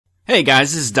Hey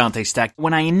guys, this is Dante Stack.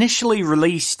 When I initially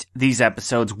released these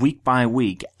episodes week by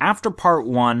week, after part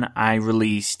 1, I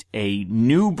released a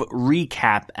noob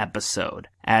recap episode.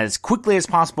 As quickly as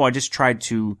possible, I just tried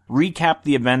to recap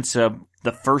the events of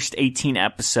the first 18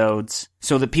 episodes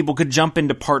so that people could jump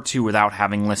into part 2 without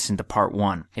having listened to part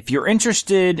 1. If you're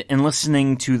interested in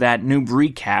listening to that noob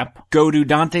recap, go to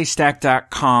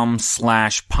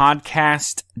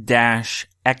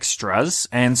dantestack.com/podcast-extras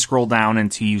and scroll down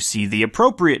until you see the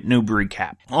appropriate noob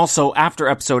recap. Also, after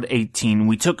episode 18,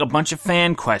 we took a bunch of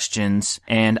fan questions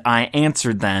and I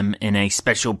answered them in a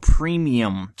special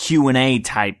premium Q&A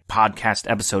type podcast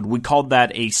episode. We called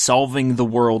that a Solving the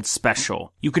World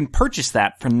special. You can purchase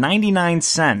that for 99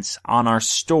 cents on our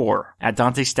store at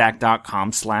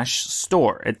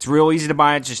dantestack.com/store. It's real easy to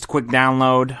buy. It's just a quick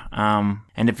download.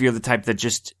 And if you're the type that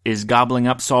just is gobbling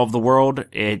up Solve the World,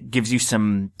 it gives you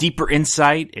some deeper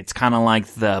insight. It's kind of like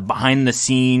the behind the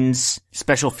scenes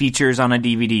special features on a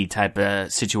DVD type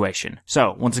of situation.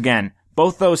 So, once again,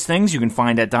 both those things you can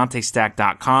find at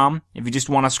dantestack.com. If you just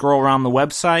want to scroll around the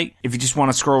website,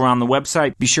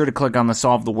 be sure to click on the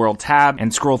Solve the World tab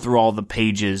and scroll through all the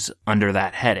pages under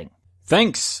that heading.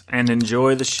 Thanks, and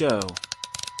enjoy the show.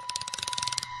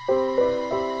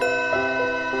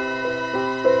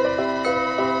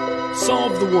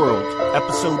 Solve the World,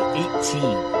 Episode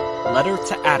 18, Letter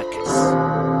to Atticus.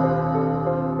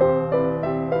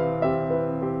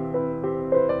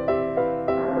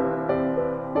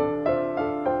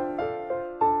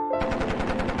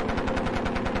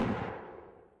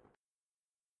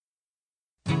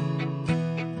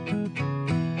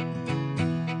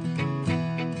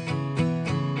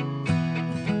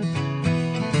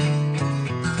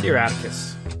 Dear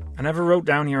Atticus, I never wrote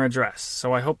down your address,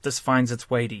 so I hope this finds its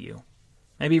way to you.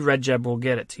 Maybe Red Jeb will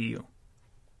get it to you.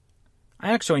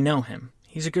 I actually know him.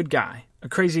 He's a good guy, a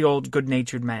crazy old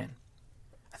good-natured man.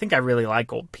 I think I really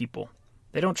like old people.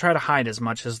 They don't try to hide as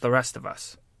much as the rest of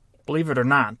us. Believe it or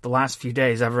not, the last few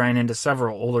days I've ran into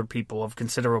several older people of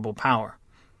considerable power.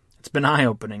 It's been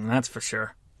eye-opening, that's for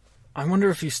sure. I wonder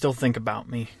if you still think about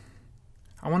me.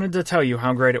 I wanted to tell you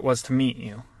how great it was to meet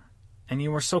you. And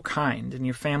you were so kind, and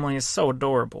your family is so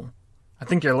adorable. I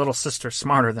think your little sister's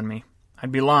smarter than me.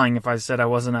 I'd be lying if I said I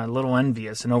wasn't a little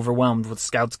envious and overwhelmed with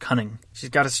Scout's cunning. She's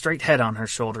got a straight head on her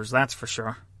shoulders, that's for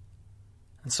sure.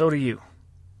 And so do you.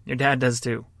 Your dad does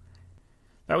too.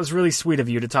 That was really sweet of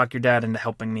you to talk your dad into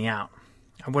helping me out.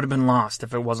 I would have been lost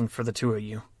if it wasn't for the two of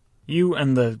you. You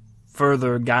and the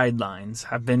further guidelines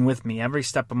have been with me every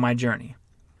step of my journey.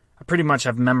 I pretty much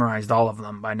have memorized all of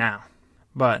them by now.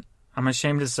 But I'm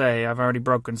ashamed to say I've already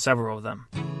broken several of them.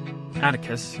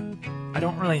 Atticus, I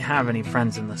don't really have any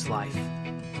friends in this life.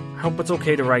 I hope it's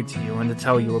okay to write to you and to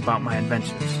tell you about my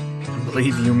adventures. And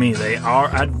believe you me, they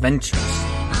are adventures.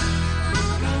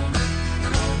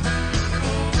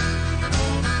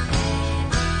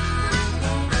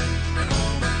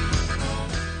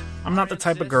 I'm not the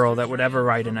type of girl that would ever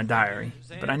write in a diary,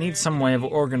 but I need some way of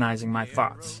organizing my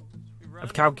thoughts,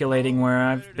 of calculating where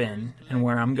I've been and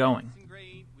where I'm going.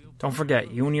 Don't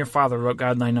forget, you and your father wrote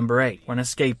Guideline number 8. When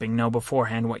escaping, know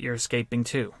beforehand what you're escaping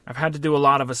to. I've had to do a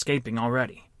lot of escaping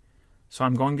already, so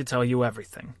I'm going to tell you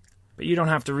everything. But you don't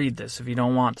have to read this if you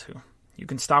don't want to. You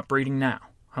can stop reading now.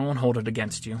 I won't hold it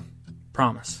against you.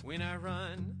 Promise. When I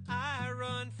run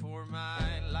for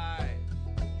my life.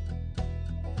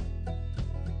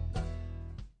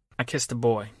 I kissed a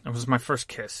boy. It was my first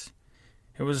kiss.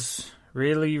 It was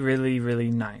really, really, really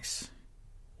nice.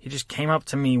 He just came up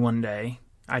to me one day.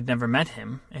 I'd never met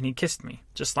him, and he kissed me,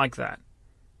 just like that.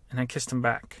 And I kissed him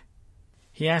back.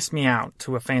 He asked me out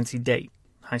to a fancy date.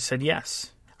 I said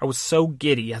yes. I was so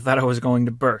giddy I thought I was going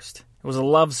to burst. It was a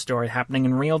love story happening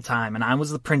in real time, and I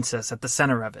was the princess at the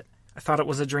center of it. I thought it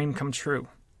was a dream come true.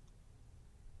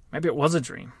 Maybe it was a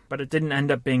dream, but it didn't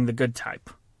end up being the good type.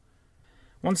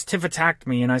 Once Tiff attacked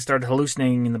me and I started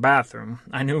hallucinating in the bathroom,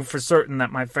 I knew for certain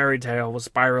that my fairy tale was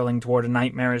spiraling toward a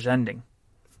nightmarish ending.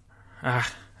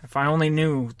 If I only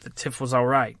knew that Tiff was all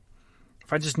right.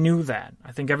 If I just knew that,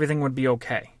 I think everything would be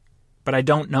okay. But I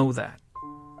don't know that.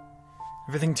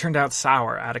 Everything turned out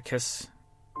sour, Atticus.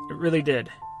 It really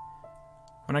did.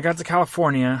 When I got to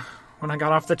California, when I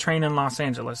got off the train in Los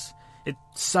Angeles, it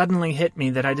suddenly hit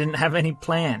me that I didn't have any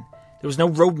plan. There was no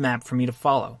roadmap for me to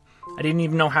follow. I didn't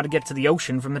even know how to get to the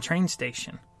ocean from the train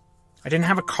station. I didn't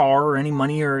have a car or any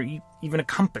money or even a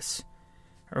compass.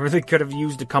 I really could have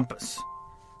used a compass.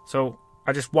 So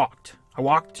I just walked. I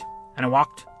walked, and I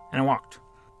walked, and I walked.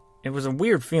 It was a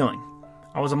weird feeling.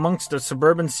 I was amongst a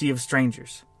suburban sea of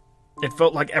strangers. It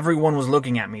felt like everyone was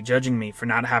looking at me, judging me for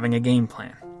not having a game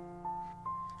plan.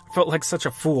 I felt like such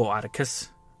a fool, Atticus.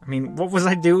 I mean, what was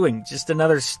I doing? Just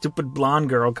another stupid blonde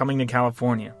girl coming to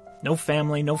California. No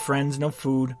family, no friends, no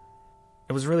food.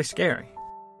 It was really scary.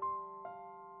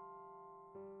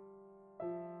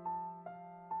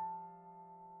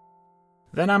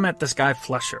 Then I met this guy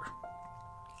Fletcher.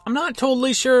 I'm not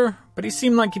totally sure, but he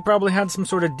seemed like he probably had some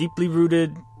sort of deeply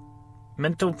rooted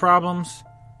mental problems.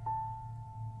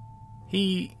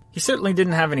 He certainly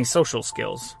didn't have any social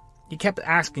skills. He kept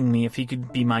asking me if he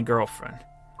could be my girlfriend.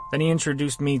 Then he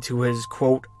introduced me to his,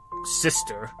 quote,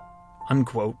 sister,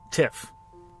 unquote, Tiff.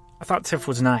 I thought Tiff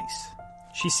was nice.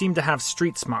 She seemed to have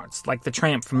street smarts, like the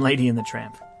tramp from Lady and the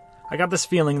Tramp. I got this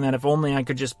feeling that if only I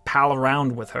could just pal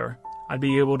around with her, I'd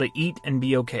be able to eat and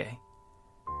be okay.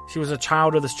 She was a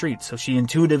child of the streets, so she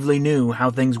intuitively knew how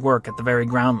things work at the very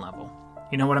ground level.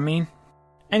 You know what I mean?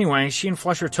 Anyway, she and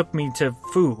Fletcher took me to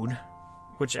food,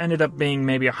 which ended up being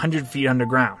maybe 100 feet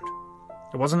underground.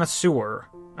 It wasn't a sewer,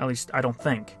 at least I don't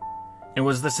think. It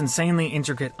was this insanely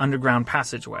intricate underground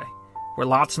passageway, where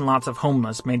lots and lots of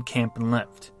homeless made camp and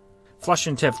lived. Flush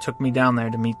and Tiff took me down there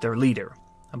to meet their leader,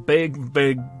 a big,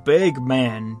 big, big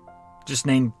man just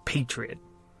named Patriot.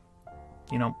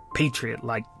 You know, Patriot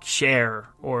like Cher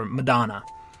or Madonna.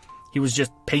 He was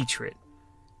just Patriot.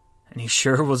 And he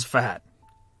sure was fat.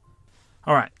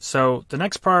 Alright, so the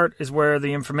next part is where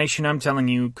the information I'm telling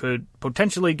you could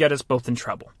potentially get us both in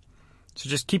trouble. So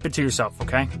just keep it to yourself,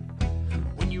 okay?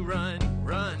 When you run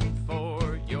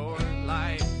for your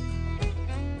life.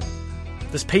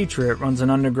 This Patriot runs an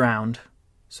underground,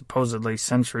 supposedly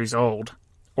centuries old,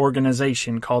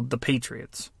 organization called the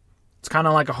Patriots. It's kind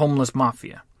of like a homeless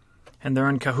mafia, and they're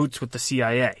in cahoots with the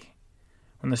CIA.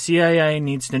 When the CIA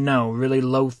needs to know really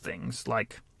low things,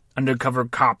 like undercover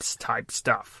cops type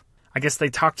stuff, I guess they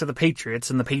talk to the Patriots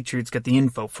and the Patriots get the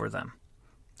info for them.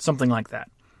 Something like that.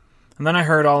 And then I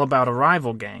heard all about a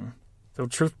rival gang, though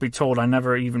truth be told I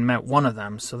never even met one of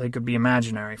them, so they could be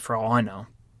imaginary for all I know,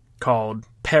 called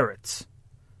Parrots.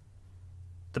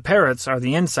 The Parrots are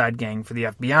the inside gang for the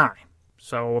FBI.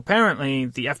 So apparently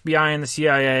the FBI and the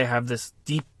CIA have this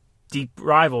deep, deep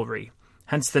rivalry,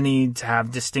 hence the need to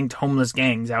have distinct homeless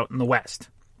gangs out in the West.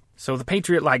 So the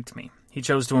Patriot liked me. He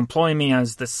chose to employ me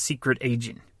as the secret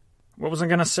agent. What was I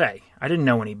going to say? I didn't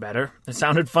know any better. It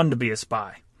sounded fun to be a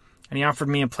spy. And he offered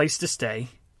me a place to stay,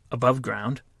 above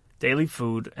ground, daily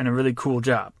food, and a really cool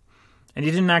job. And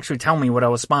he didn't actually tell me what I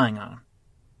was spying on.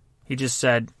 He just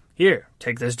said, "Here,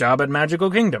 take this job at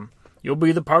Magical Kingdom. You'll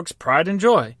be the park's pride and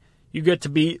joy. You get to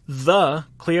be the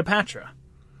Cleopatra."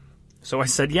 So I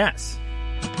said yes.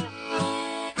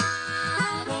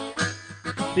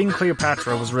 Being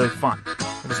Cleopatra was really fun.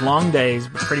 It was long days,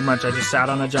 but pretty much I just sat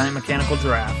on a giant mechanical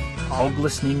giraffe, all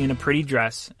glistening in a pretty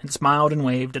dress, and smiled and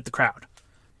waved at the crowd.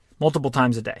 Multiple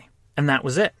times a day. And that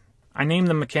was it. I named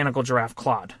the mechanical giraffe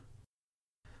Claude.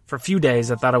 For a few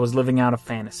days I thought I was living out a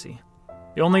fantasy.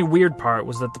 The only weird part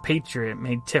was that the Patriot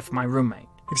made Tiff my roommate.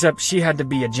 Except she had to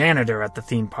be a janitor at the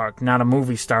theme park, not a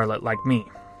movie starlet like me.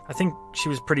 I think she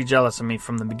was pretty jealous of me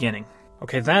from the beginning.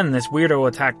 Okay, then this weirdo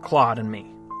attacked Claude and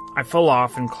me. I fell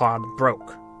off and Claude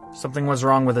broke. Something was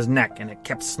wrong with his neck and it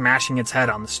kept smashing its head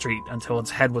on the street until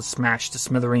its head was smashed to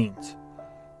smithereens.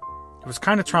 It was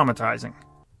kind of traumatizing.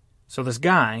 So this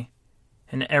guy,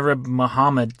 an Arab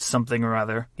Muhammad something or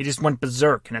other, he just went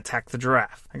berserk and attacked the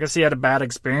giraffe. I guess he had a bad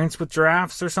experience with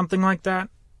giraffes or something like that.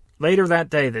 Later that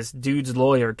day, this dude's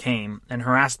lawyer came and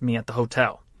harassed me at the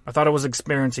hotel. I thought I was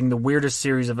experiencing the weirdest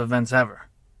series of events ever.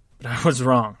 But I was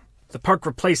wrong. The park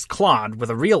replaced Claude with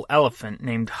a real elephant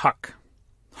named Huck.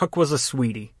 Huck was a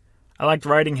sweetie. I liked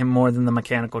riding him more than the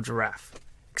mechanical giraffe.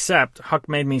 Except, Huck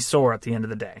made me sore at the end of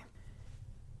the day.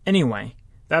 Anyway,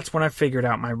 that's when I figured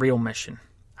out my real mission.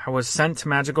 I was sent to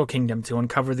Magical Kingdom to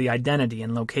uncover the identity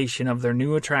and location of their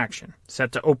new attraction,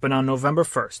 set to open on November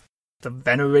 1st, the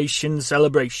Veneration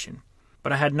Celebration.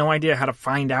 But I had no idea how to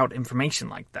find out information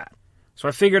like that. So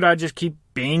I figured I'd just keep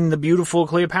being the beautiful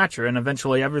Cleopatra and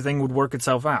eventually everything would work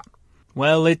itself out.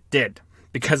 Well, it did.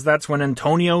 Because that's when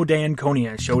Antonio de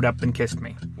Anconia showed up and kissed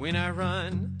me. When I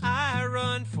run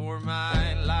for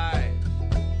my life.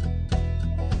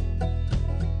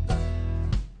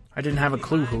 I didn't have a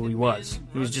clue who he was.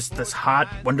 He was just this hot,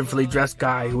 wonderfully dressed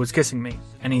guy who was kissing me.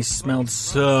 And he smelled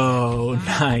so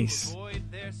nice.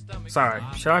 Sorry,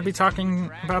 should I be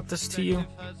talking about this to you?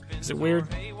 Is it weird?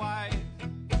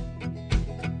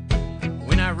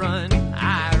 When I run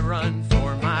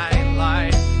for my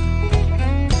life.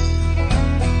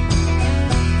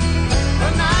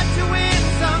 But not to win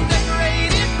some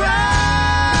decorated prize.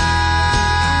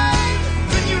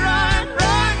 When you run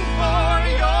for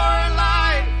your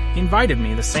life. He invited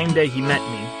me the same day he met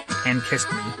me and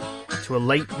kissed me to a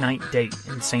late-night date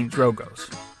in St. Drogo's.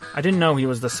 I didn't know he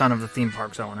was the son of the theme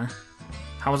park's owner.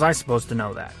 How was I supposed to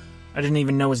know that? I didn't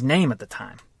even know his name at the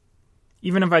time.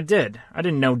 Even if I did, I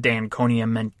didn't know Danconia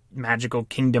meant Magical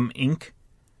Kingdom, Inc.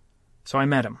 So I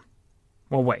met him.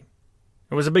 Well, wait.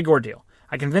 It was a big ordeal.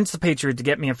 I convinced the Patriot to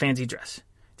get me a fancy dress.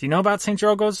 Do you know about St.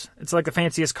 Drogo's? It's like the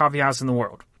fanciest coffee house in the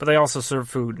world, but they also serve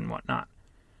food and whatnot.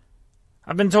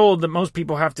 I've been told that most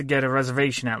people have to get a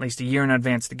reservation at least a year in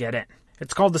advance to get in.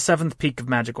 It's called the 7th Peak of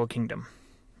Magical Kingdom.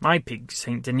 My peak,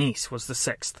 St. Denis, was the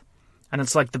 6th. And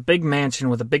it's like the big mansion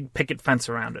with a big picket fence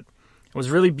around it. It was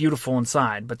really beautiful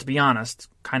inside, but to be honest,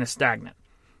 kind of stagnant.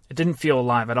 It didn't feel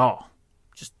alive at all.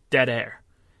 Just dead air.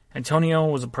 Antonio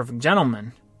was a perfect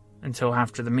gentleman until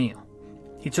after the meal.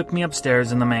 He took me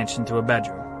upstairs in the mansion to a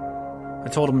bedroom. I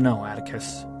told him no,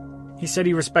 Atticus. He said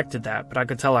he respected that, but I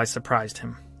could tell I surprised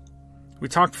him. We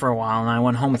talked for a while, and I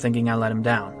went home thinking I let him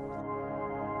down.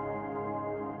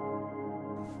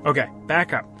 Okay,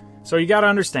 back up. So you gotta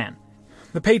understand.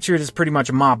 The Patriot is pretty much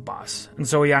a mob boss, and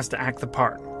so he has to act the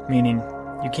part, meaning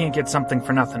you can't get something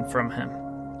for nothing from him.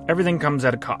 Everything comes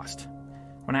at a cost.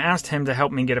 When I asked him to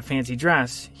help me get a fancy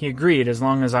dress, he agreed as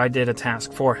long as I did a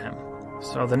task for him.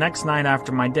 So the next night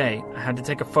after my date, I had to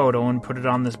take a photo and put it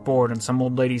on this board in some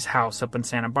old lady's house up in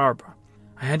Santa Barbara.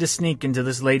 I had to sneak into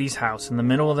this lady's house in the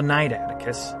middle of the night,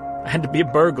 Atticus. I had to be a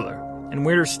burglar. And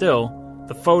weirder still,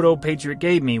 the photo Patriot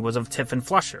gave me was of Tiff and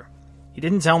Flusher. He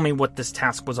didn't tell me what this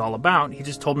task was all about, he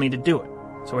just told me to do it.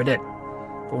 So I did.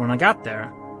 But when I got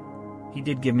there, he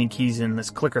did give me keys in this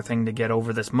clicker thing to get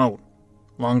over this moat.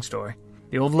 Long story.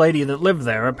 The old lady that lived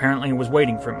there apparently was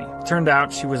waiting for me. It turned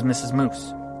out she was Mrs.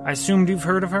 Moose. I assumed you've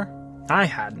heard of her? I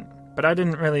hadn't, but I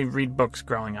didn't really read books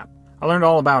growing up. I learned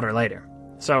all about her later.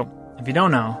 So, if you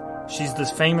don't know, she's this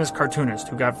famous cartoonist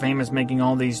who got famous making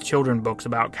all these children books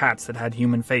about cats that had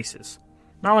human faces.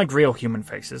 Not like real human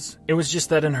faces. It was just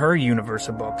that in her universe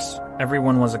of books,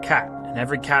 everyone was a cat, and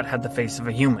every cat had the face of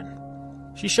a human.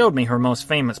 She showed me her most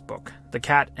famous book, The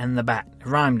Cat and the Bat. It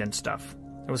rhymed and stuff.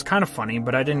 It was kind of funny,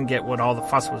 but I didn't get what all the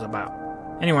fuss was about.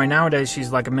 Anyway, nowadays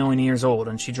she's like 1,000,000 years old,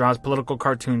 and she draws political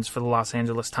cartoons for the Los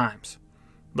Angeles Times.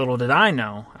 Little did I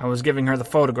know, I was giving her the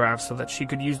photograph so that she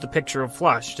could use the picture of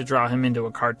Flush to draw him into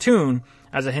a cartoon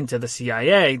as a hint to the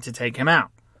CIA to take him out.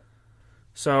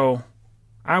 So,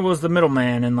 I was the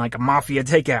middleman in like a mafia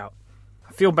takeout.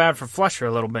 I feel bad for Flusher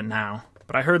a little bit now,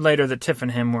 but I heard later that Tiff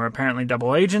and him were apparently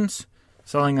double agents,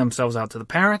 selling themselves out to the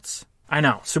parents. I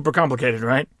know, super complicated,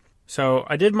 right? So,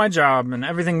 I did my job, and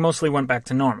everything mostly went back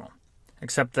to normal.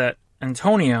 Except that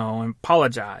Antonio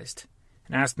apologized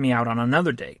and asked me out on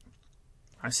another date.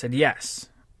 I said yes.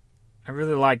 I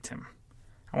really liked him.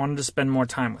 I wanted to spend more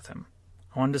time with him.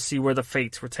 I wanted to see where the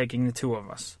fates were taking the two of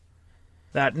us.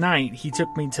 That night, he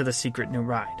took me to the secret new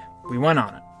ride. We went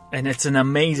on it. And it's an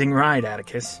amazing ride,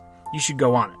 Atticus. You should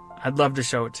go on it. I'd love to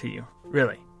show it to you.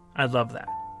 Really, I'd love that.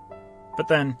 But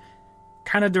then,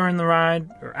 kind of during the ride,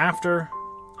 or after,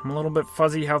 I'm a little bit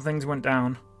fuzzy how things went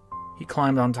down. He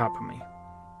climbed on top of me.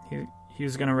 He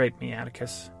was gonna rape me,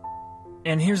 Atticus.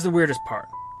 And here's the weirdest part.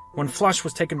 When Flush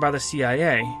was taken by the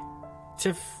CIA,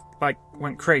 Tiff,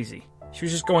 went crazy. She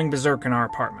was just going berserk in our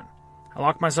apartment. I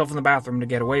locked myself in the bathroom to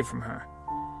get away from her.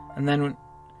 And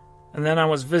then I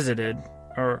was visited,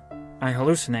 or I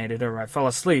hallucinated, or I fell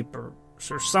asleep, or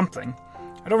something.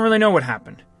 I don't really know what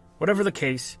happened. Whatever the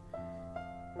case,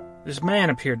 this man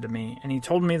appeared to me, and he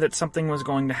told me that something was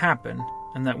going to happen,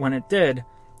 and that when it did,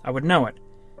 I would know it.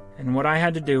 And what I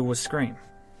had to do was scream.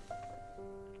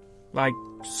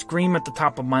 Scream at the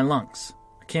top of my lungs.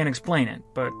 I can't explain it,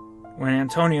 but when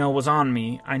Antonio was on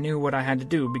me, I knew what I had to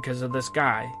do because of this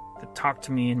guy that talked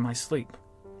to me in my sleep.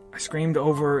 I screamed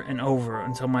over and over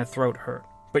until my throat hurt.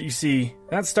 But you see,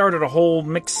 that started a whole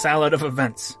mixed salad of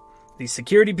events. These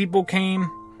security people came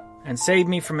and saved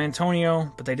me from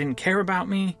Antonio, but they didn't care about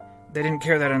me. They didn't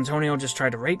care that Antonio just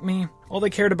tried to rape me. All they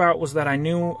cared about was that I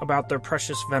knew about their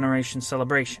precious veneration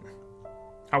celebration.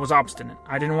 I was obstinate.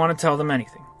 I didn't want to tell them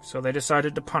anything, so they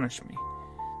decided to punish me.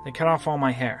 They cut off all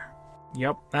my hair.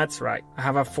 Yep, that's right. I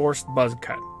have a forced buzz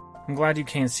cut. I'm glad you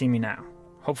can't see me now.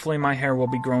 Hopefully my hair will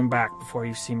be grown back before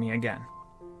you see me again.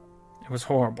 It was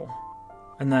horrible.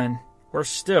 And then, worse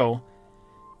still,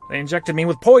 they injected me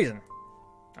with poison.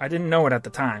 I didn't know it at the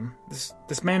time.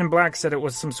 This man in black said it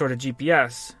was some sort of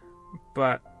GPS,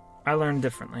 but I learned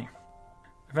differently.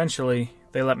 Eventually,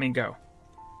 they let me go.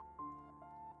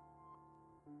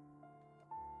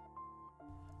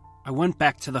 I went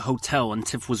back to the hotel and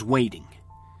Tiff was waiting.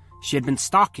 She had been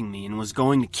stalking me and was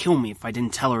going to kill me if I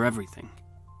didn't tell her everything.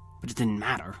 But it didn't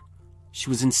matter. She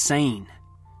was insane.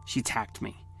 She attacked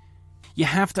me. You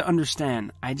have to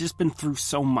understand, I had just been through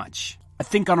so much. I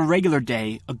think on a regular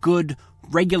day, a good,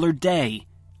 regular day,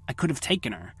 I could have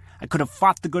taken her. I could have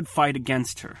fought the good fight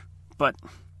against her. But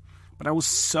I was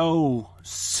so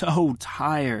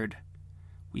tired.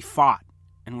 We fought,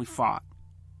 and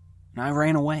I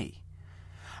ran away.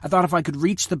 I thought if I could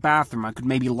reach the bathroom, I could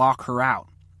maybe lock her out.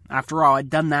 After all, I'd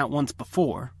done that once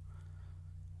before.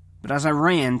 But as I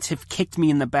ran, Tiff kicked me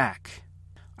in the back.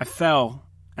 I fell,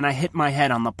 and I hit my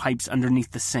head on the pipes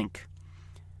underneath the sink.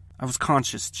 I was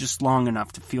conscious just long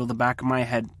enough to feel the back of my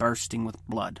head bursting with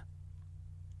blood.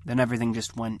 Then everything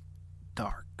just went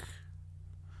dark.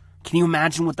 Can you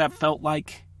imagine what that felt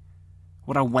like?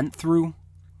 What I went through?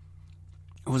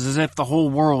 It was as if the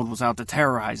whole world was out to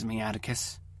terrorize me,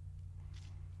 Atticus.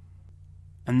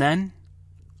 And then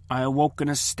I awoke in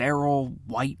a sterile,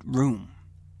 white room,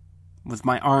 with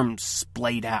my arms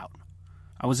splayed out.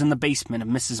 I was in the basement of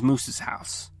Mrs. Moose's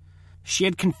house. She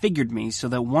had configured me so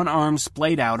that one arm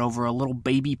splayed out over a little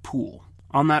baby pool.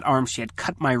 On that arm she had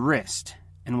cut my wrist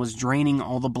and was draining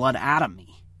all the blood out of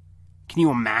me. Can you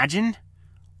imagine?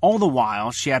 All the while,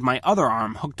 she had my other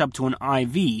arm hooked up to an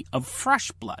IV of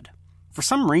fresh blood. For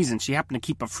some reason, she happened to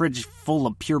keep a fridge full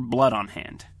of pure blood on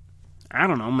hand. I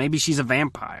don't know, maybe she's a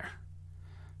vampire.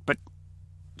 But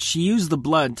she used the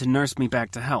blood to nurse me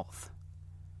back to health.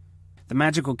 The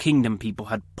Magical Kingdom people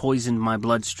had poisoned my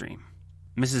bloodstream.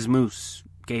 Mrs. Moose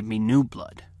gave me new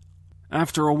blood.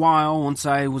 After a while, once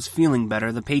I was feeling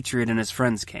better, the Patriot and his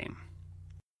friends came.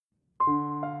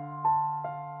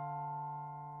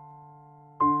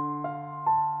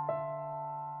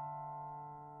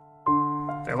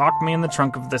 They locked me in the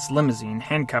trunk of this limousine,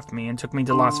 handcuffed me, and took me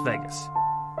to Las Vegas.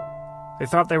 They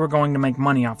thought they were going to make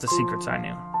money off the secrets I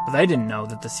knew, but they didn't know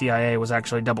that the CIA was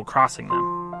actually double-crossing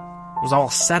them. It was all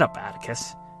set up,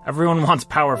 Atticus. Everyone wants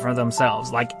power for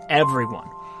themselves, like everyone.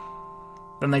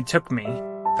 Then they took me,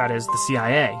 that is, the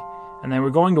CIA, and they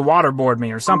were going to waterboard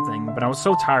me or something, but I was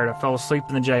so tired I fell asleep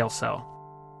in the jail cell.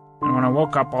 And when I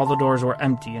woke up, all the doors were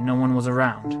empty and no one was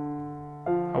around.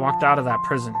 I walked out of that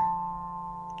prison.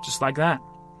 Just like that.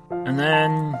 And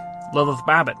then Lilith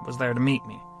Babbitt was there to meet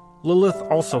me. Lilith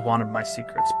also wanted my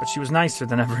secrets, but she was nicer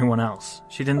than everyone else.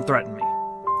 She didn't threaten me.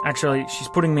 Actually, she's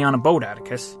putting me on a boat,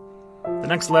 Atticus. The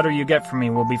next letter you get from me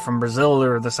will be from Brazil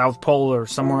or the South Pole or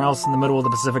somewhere else in the middle of the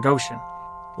Pacific Ocean.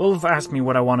 Lilith asked me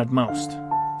what I wanted most.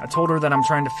 I told her that I'm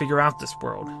trying to figure out this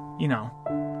world. You know,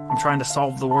 I'm trying to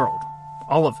solve the world.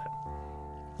 All of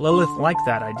it. Lilith liked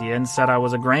that idea and said I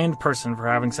was a grand person for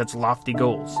having such lofty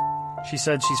goals. She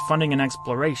said she's funding an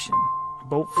exploration, a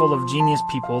boat full of genius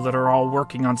people that are all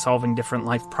working on solving different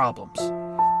life problems.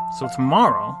 So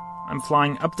tomorrow, I'm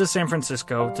flying up to San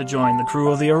Francisco to join the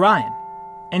crew of the Orion.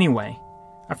 Anyway,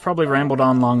 I've probably rambled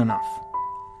on long enough.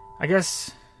 I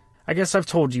guess I've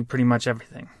told you pretty much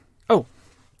everything. Oh,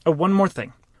 one more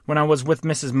thing. When I was with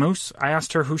Mrs. Moose, I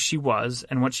asked her who she was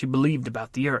and what she believed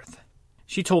about the Earth.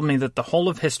 She told me that the whole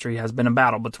of history has been a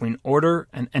battle between order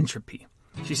and entropy.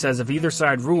 She says if either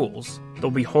side rules,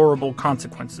 there'll be horrible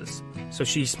consequences. So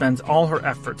she spends all her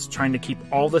efforts trying to keep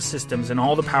all the systems and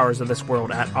all the powers of this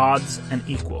world at odds and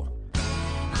equal.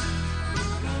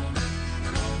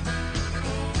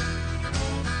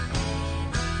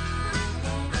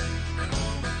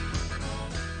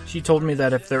 She told me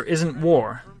that if there isn't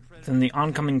war, then the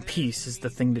oncoming peace is the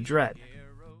thing to dread.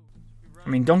 I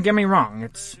mean, don't get me wrong,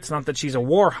 it's not that she's a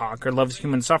war hawk or loves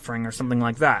human suffering or something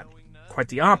like that. Quite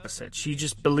the opposite. She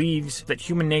just believes that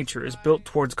human nature is built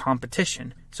towards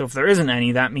competition. So if there isn't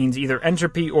any, that means either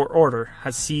entropy or order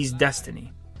has seized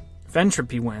destiny. If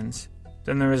entropy wins,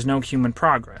 then there is no human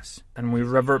progress, and we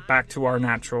revert back to our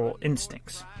natural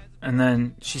instincts. And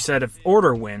then she said if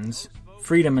order wins,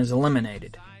 freedom is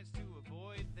eliminated.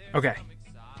 Okay,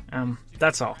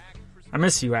 that's all. I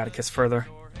miss you, Atticus, further.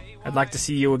 I'd like to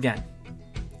see you again.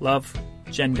 Love,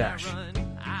 Jenn Dash.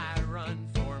 I run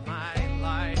for my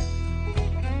life.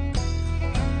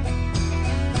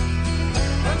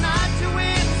 But not to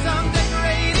win some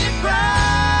decorated prize.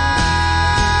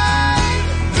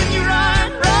 When you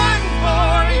run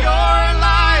for your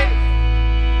life.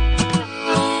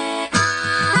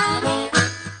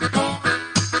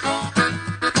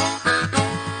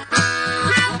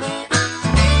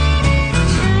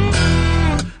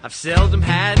 I've seldom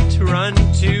had to run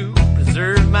to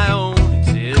preserve my own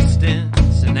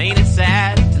existence. And ain't it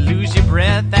sad to lose your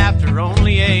breath after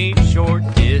only a short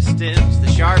distance?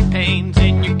 The sharp pains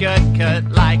in your gut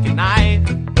cut like a knife.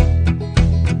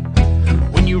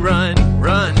 When you run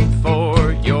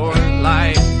for your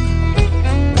life.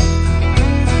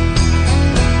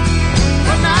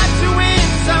 But not to win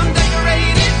some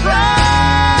decorated prize.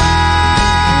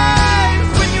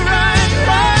 When you run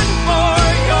for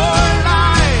your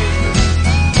life.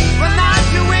 But not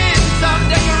to win some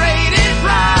decorated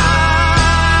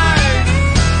prize.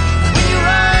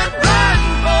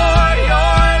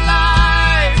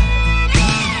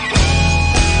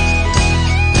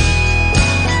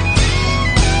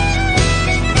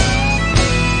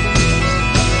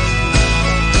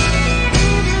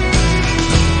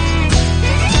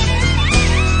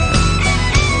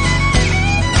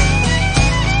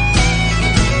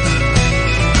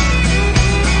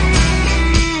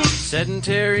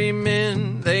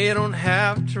 you don't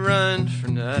have to run for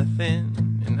nothing,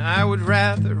 and I would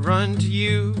rather run to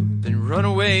you than run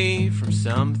away from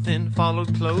something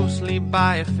followed closely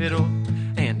by a fiddle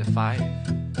and a fife.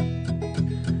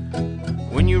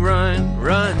 When you run,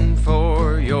 run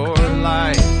for your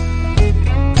life.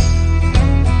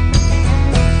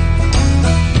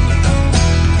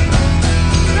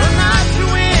 Run not to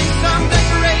win some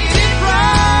decorated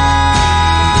prize.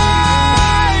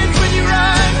 When you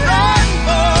run, run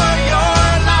for your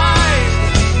life.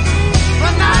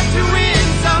 Run not to win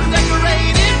some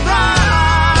decorated prize.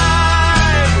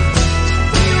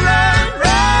 When you run,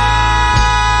 run.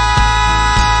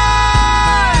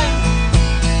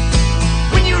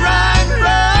 When you run,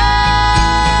 run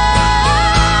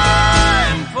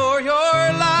for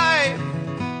your life.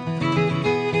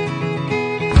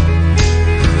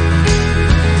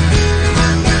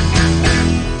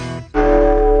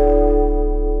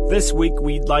 This week,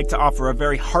 we'd like to offer a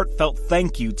very heartfelt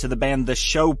thank you to the band The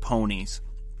Show Ponies,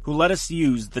 who let us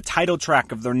use the title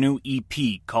track of their new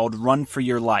EP called Run for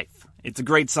Your Life. It's a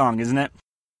great song, isn't it?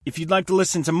 If you'd like to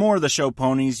listen to more of The Show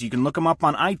Ponies, you can look them up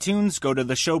on iTunes, go to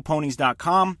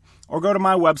theshowponies.com, or go to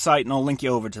my website and I'll link you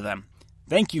over to them.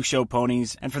 Thank you, Show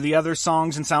Ponies, and for the other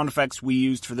songs and sound effects we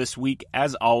used for this week,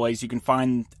 as always, you can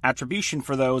find attribution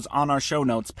for those on our show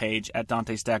notes page at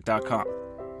dantestack.com.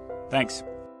 Thanks.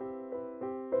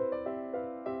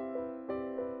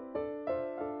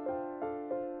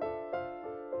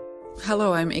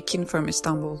 Hello, I'm Ekin from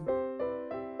Istanbul.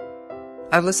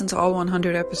 I've listened to all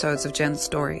 100 episodes of Jenn's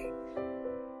story.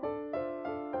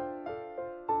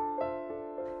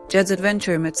 Jed's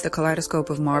adventure amidst the kaleidoscope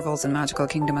of marvels and magical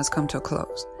kingdom has come to a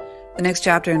close. The next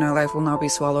chapter in our life will not be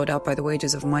swallowed up by the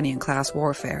wages of money and class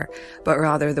warfare, but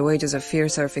rather the wages of fear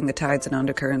surfing the tides and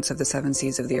undercurrents of the 7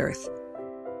 seas of the earth.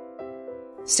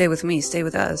 Stay with me, stay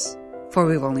with us, for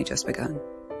we've only just begun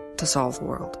to solve the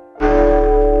world.